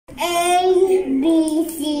B,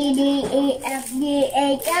 C, D, E, F, G,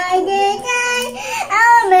 H, I, J, K,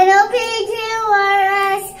 L, M, N, O, P, Q,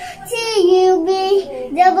 R, S, T, U, V,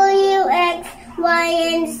 W, X,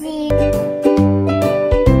 Y, and Z.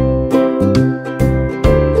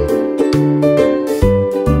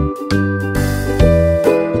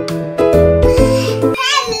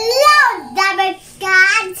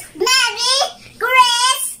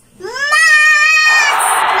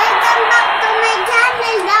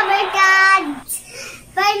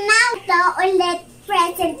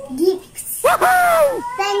 Present gifts.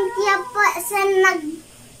 Thank you po sa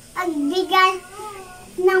nagbigay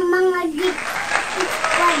ng mga gifts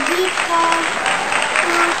ko dito.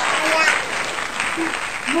 Kaya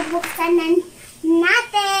bubuksan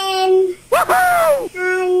natin.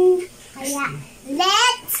 And kaya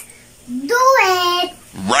let's do it.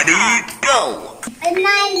 Ready, go!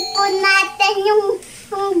 Unahin po natin yung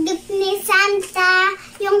gift ni Santa.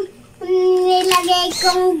 Yung nilagay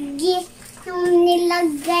kong gift. Yung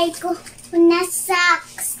nilagay ko na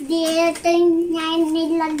socks dito niya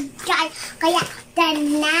nilagay. Kaya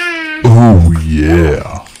na. Oh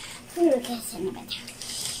yeah.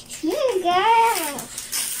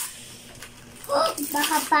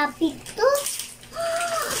 Baka papi to.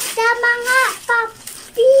 Tama nga,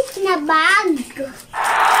 papi na bag.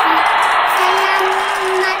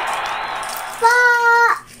 Salamat po,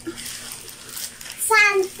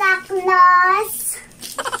 Santa Claus.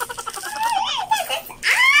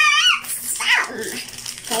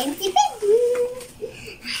 Thank you, baby.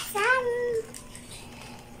 Awesome.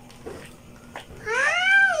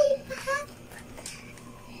 Hi,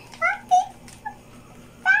 Papi.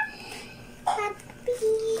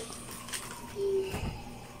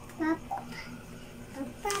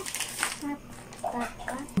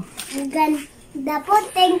 Ang ganda po.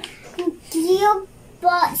 Thank you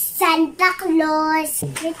po, Santa Claus.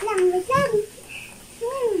 Wait lang.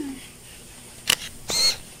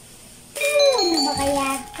 Ano ba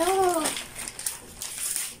kaya ito?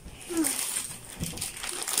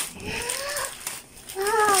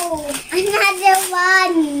 Wow! Another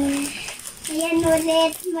one! Ayan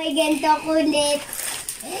ulit. May ganito ulit.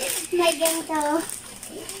 May ganito.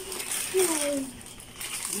 Thank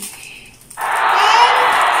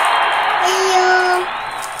you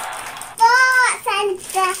po,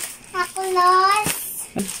 Santa Claus.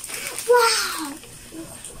 Wow!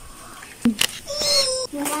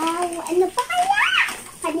 Wow! Ano pa kaya?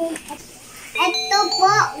 Ito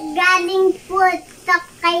po, galing po ito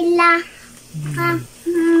kay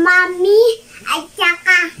Mami at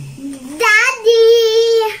saka Daddy.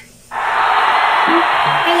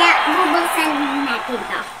 Kaya bubuksan natin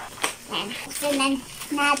ito. Bubuksan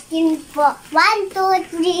natin po. 1,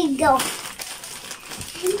 2, 3, go!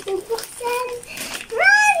 Bubuksan.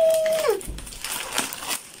 Run!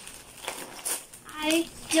 I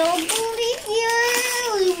don't believe you!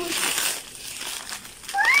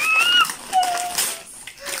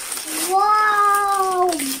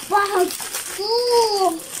 Wow! Bago!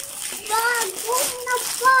 Bago na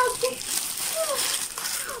bago!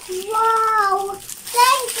 Wow!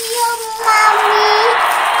 Thank you, Mommy!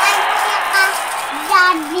 At saka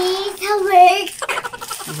Daddy sa work!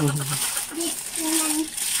 Dito naman.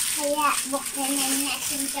 Kaya buksan na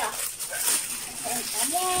natin ito. Ito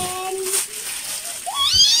din.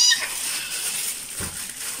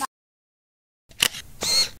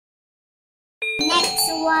 Next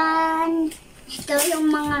one. Ito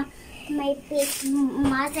yung mga may face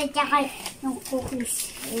mask at saka yung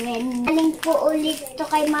cookies. Galing po ulit ito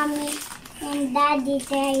kay Mommy and Daddy.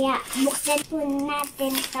 Kaya buksan po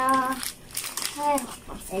natin ito.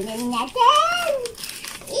 Buksan natin.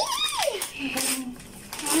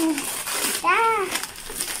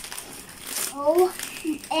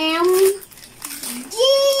 OMG!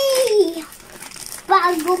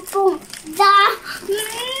 Bago pong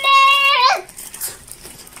damit!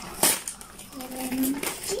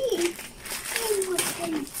 OMG!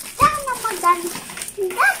 Sana maganda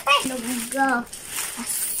talaga.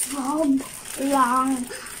 Sobrang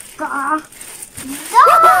ganda!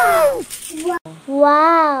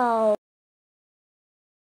 Wow!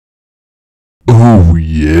 Oh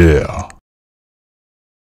yeah.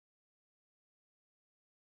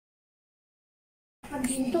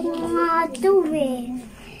 Gusto ko nga ito eh.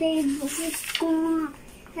 Favorite ko nga.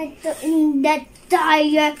 Ito in the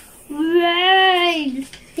tire rail.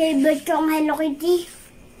 Favorite ko ang Hello Kitty.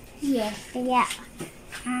 Yes, kaya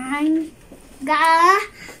ang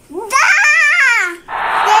ganda!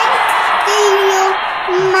 Thank you,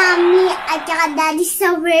 Mommy at saka Daddy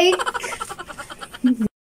sa work.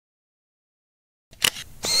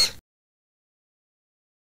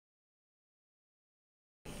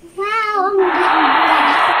 Wow, ang ganda!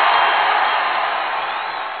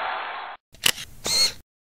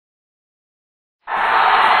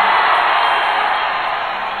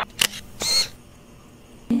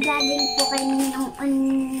 galing po kay Ninang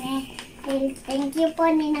Onel. Thank you po,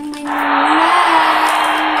 Ninang Onel.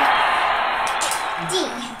 G.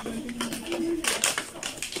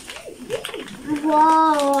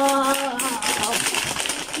 Wow!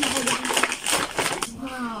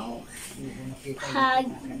 Wow!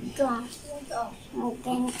 Haga.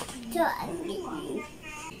 Okay.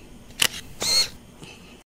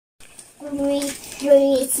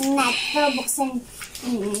 Wait na ito. Buksan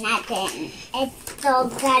natin. Ito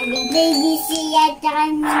galing baby siya at saka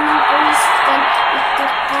Ninang Kristen at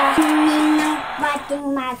saka Ninang Pating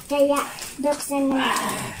Mat. Kaya buksan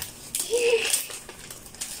natin.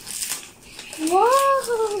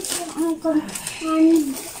 Wow! Ang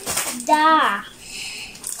ganda!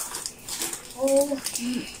 OMG!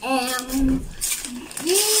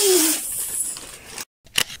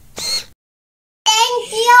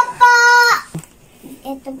 Thank you po!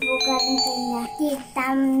 Ito po galing kaya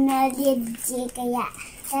Tita Melody. Kaya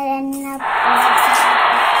tara na po.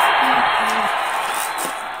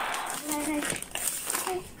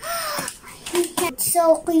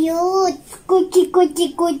 So cute! Kuchi!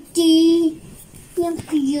 Yung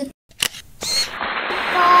cute.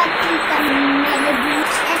 Po, Tita Melody.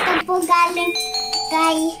 Ito po galing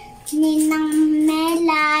kay Ninang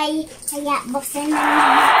Melay. Kaya buksan na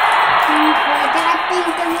natin po. Darating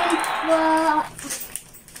kami po.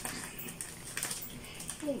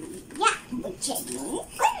 Yeah, buksan mo.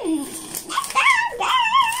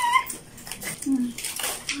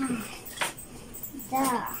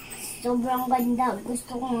 Sobrang ganda.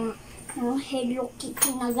 Gusto ko ng Hello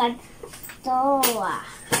Kitty na ganito.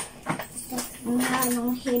 Gusto ko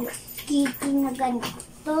ng Hello Kitty na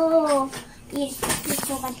ganito.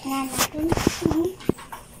 Isukat na natin.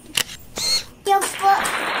 Ito po,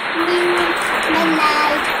 Ninang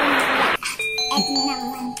Melay. Ito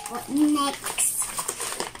naman po, next.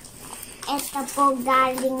 Ito po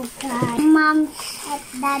galing kay Mom at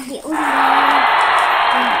Daddy ulit.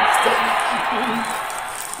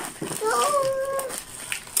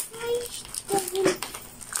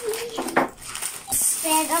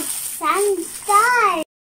 Pair of sandals.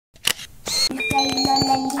 Kay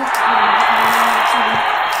Lola Lito.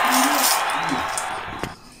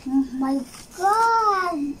 Oh my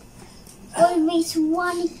God! Always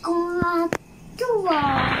wanted ko nga ito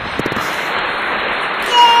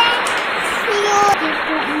Thank you!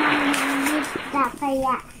 Ito ang lista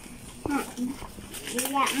kaya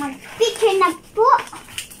mag-picture na po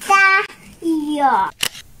tayo.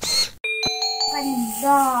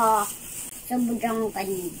 Ganda. Sobrang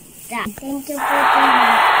ganda. Thank you po po.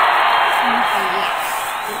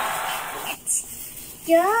 Let's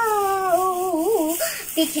go.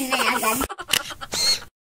 Picture na agad.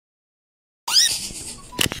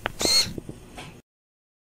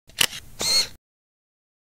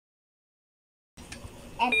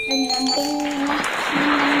 Ito naman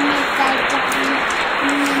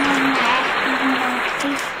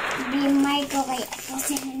Bimay ko kaya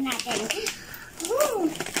pusin natin.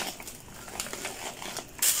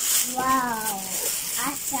 Wow!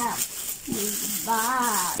 Awesome! Diba?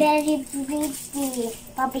 Very pretty.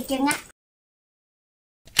 Papicture nga.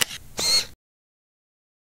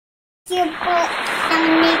 Thank you po ang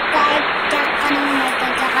Nika at saka ng Mika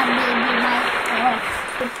at saka baby Mike ko.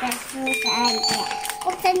 Ipaso sa agya.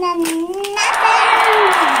 Buksan na natin!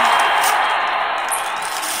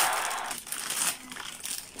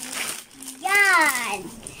 Yan!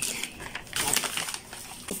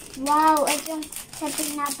 Wow! Ito yung sa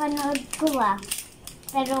pinapanood ko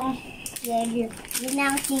Pero, yun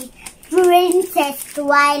ang si Princess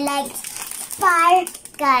Twilight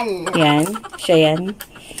Sparkle. Yan? Siya yan?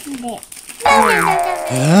 Hindi.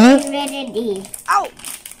 Ready. Ow!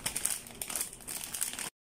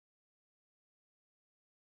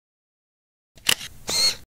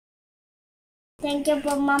 Thank you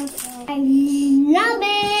po, Mom. I love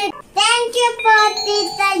it! Thank you po,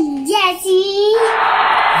 Tita Jessie!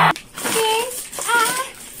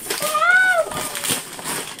 Wow!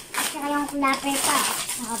 Saka yung kulapay pa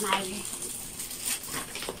sa kamay.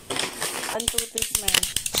 1, 2, 3, smile.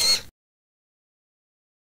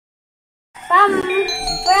 From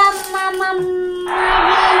Mama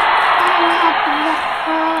Marie, happy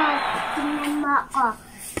ako. Mama ko.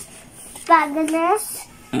 Pagalas.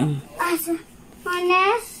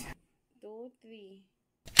 Honest. 2, 3.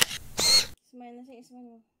 Smile na siya, smile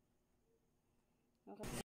mo. Okay.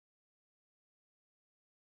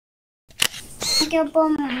 Thank you po,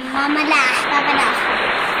 Mama La. Papa La.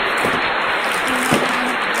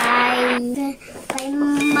 Kay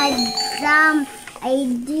Madam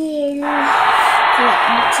Ideal. Kaya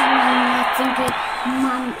buksan natin kay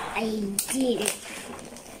Ma'am Ideal.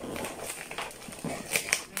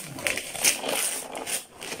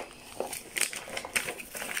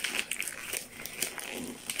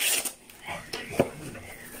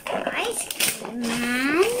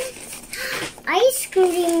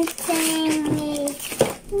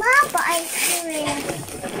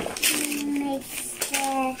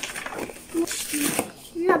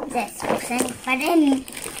 Yes, buksan pa rin.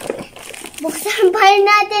 Buksan pa rin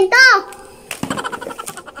natin to.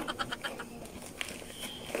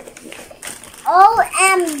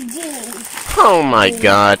 OMG. Oh my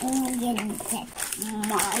god.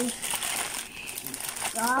 My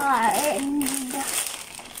God.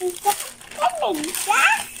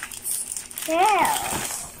 Yeah.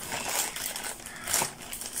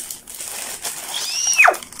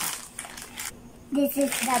 This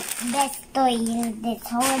is the best toy in this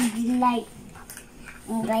whole life.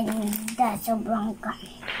 Ang ganda, sobrang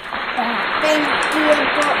ganda. Thank you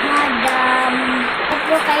po, madam.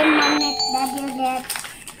 Thank you kay Mamet Daddy Red.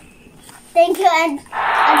 Thank you and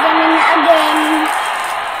again and again.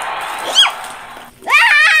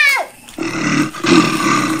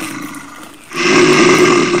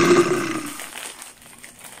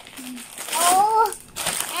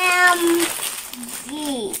 OMG.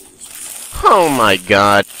 Oh my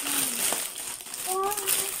god.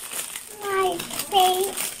 My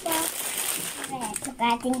face.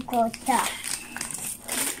 Sukatin ko ito.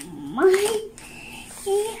 My.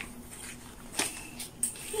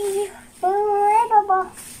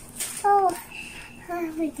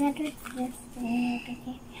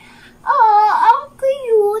 Oh, ang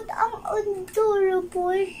cute. Ang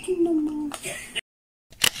adorable naman.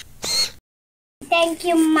 Thank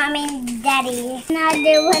you, Mommy and Daddy.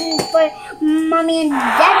 Another one for Mommy and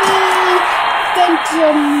Daddy. Thank you,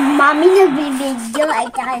 Mommy, nagbibideo.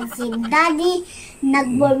 At saka si Daddy,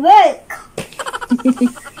 nagwo-work.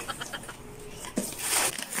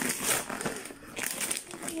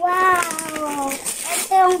 Wow!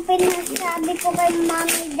 Ito yung pinasabi ko kay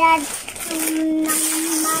Mommy Dad ng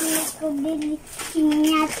Mommy ko bilhin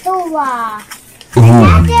niya to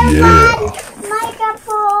Another one!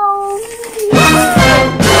 Microphone!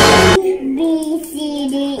 B, C,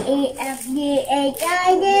 D, E, F, G, H,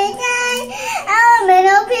 I, J, K, L, M, N,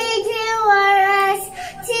 O, P, Q, R, S,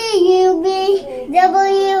 T, U, V,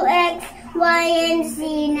 W, X, Y, and Z.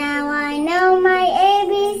 Now I know my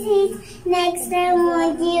ABCs. Next time,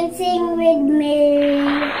 won't you sing with me?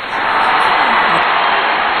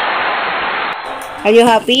 Are you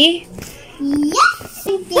happy? Yes!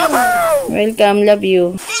 Thank you. Welcome. Love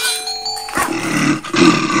you. Too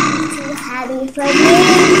happy for me.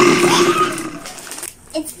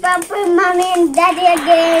 It's from for Mommy and Daddy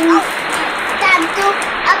again. Time to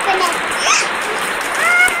open it.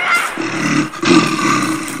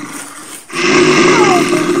 Oh,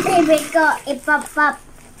 favorite ko, ipop-pop.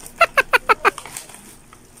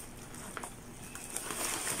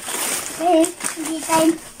 Okay, hindi tayo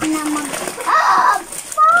na mag-pop.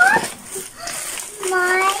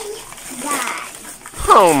 My God.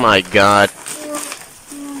 Oh my god.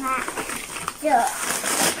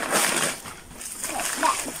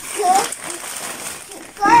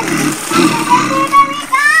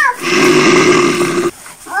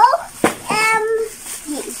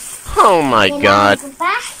 Oh my god.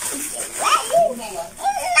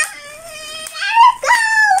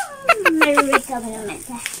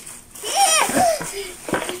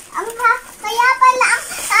 Kaya pala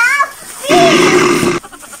ang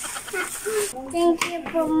thank you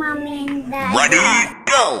for Mommy and Daddy. Ready,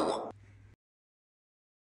 go!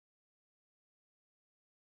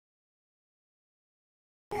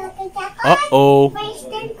 Uh-oh.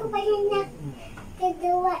 First time ko pa yun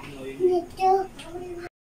nakagawa nito.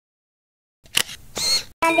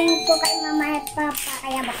 Galing po kay Mama at Papa,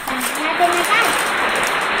 kaya buksan natin agad.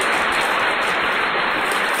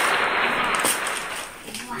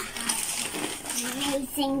 Wow.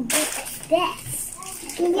 Amazing gift is this.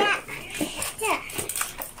 Yeah.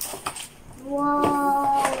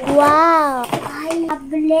 Wow. Wow. I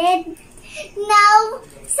tablet. Now,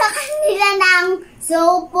 sa kanila ng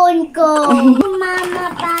cellphone ko.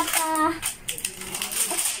 Mama, Papa.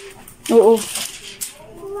 Oo.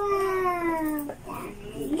 Wow.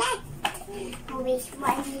 Wish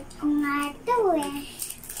wanted ko nga ito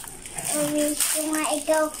Wish ko nga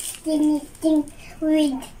ikaw tiniting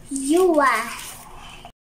with you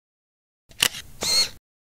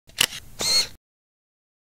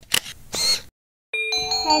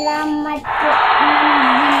Salamat po ng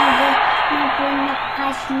binigay na po na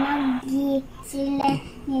cash sila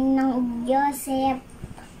Ninong Joseph,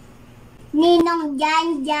 Ninong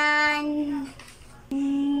Janjan,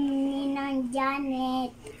 Ninong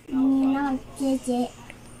Janet, Ninong Cici,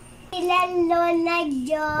 sila Lola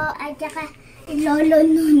Jo at saka Lolo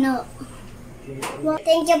Nuno.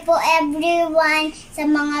 Thank you po everyone sa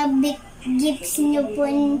mga big gifts niyo po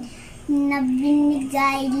na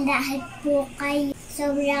binigay. Lahat po kayo.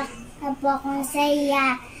 Sobra na po akong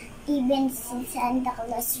saya. Even si Santa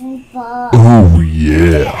Claus rin po. Oh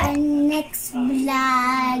yeah. next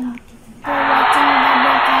vlog. For watching the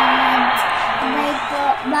vlogs. Bye po.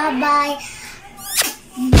 Bye-bye.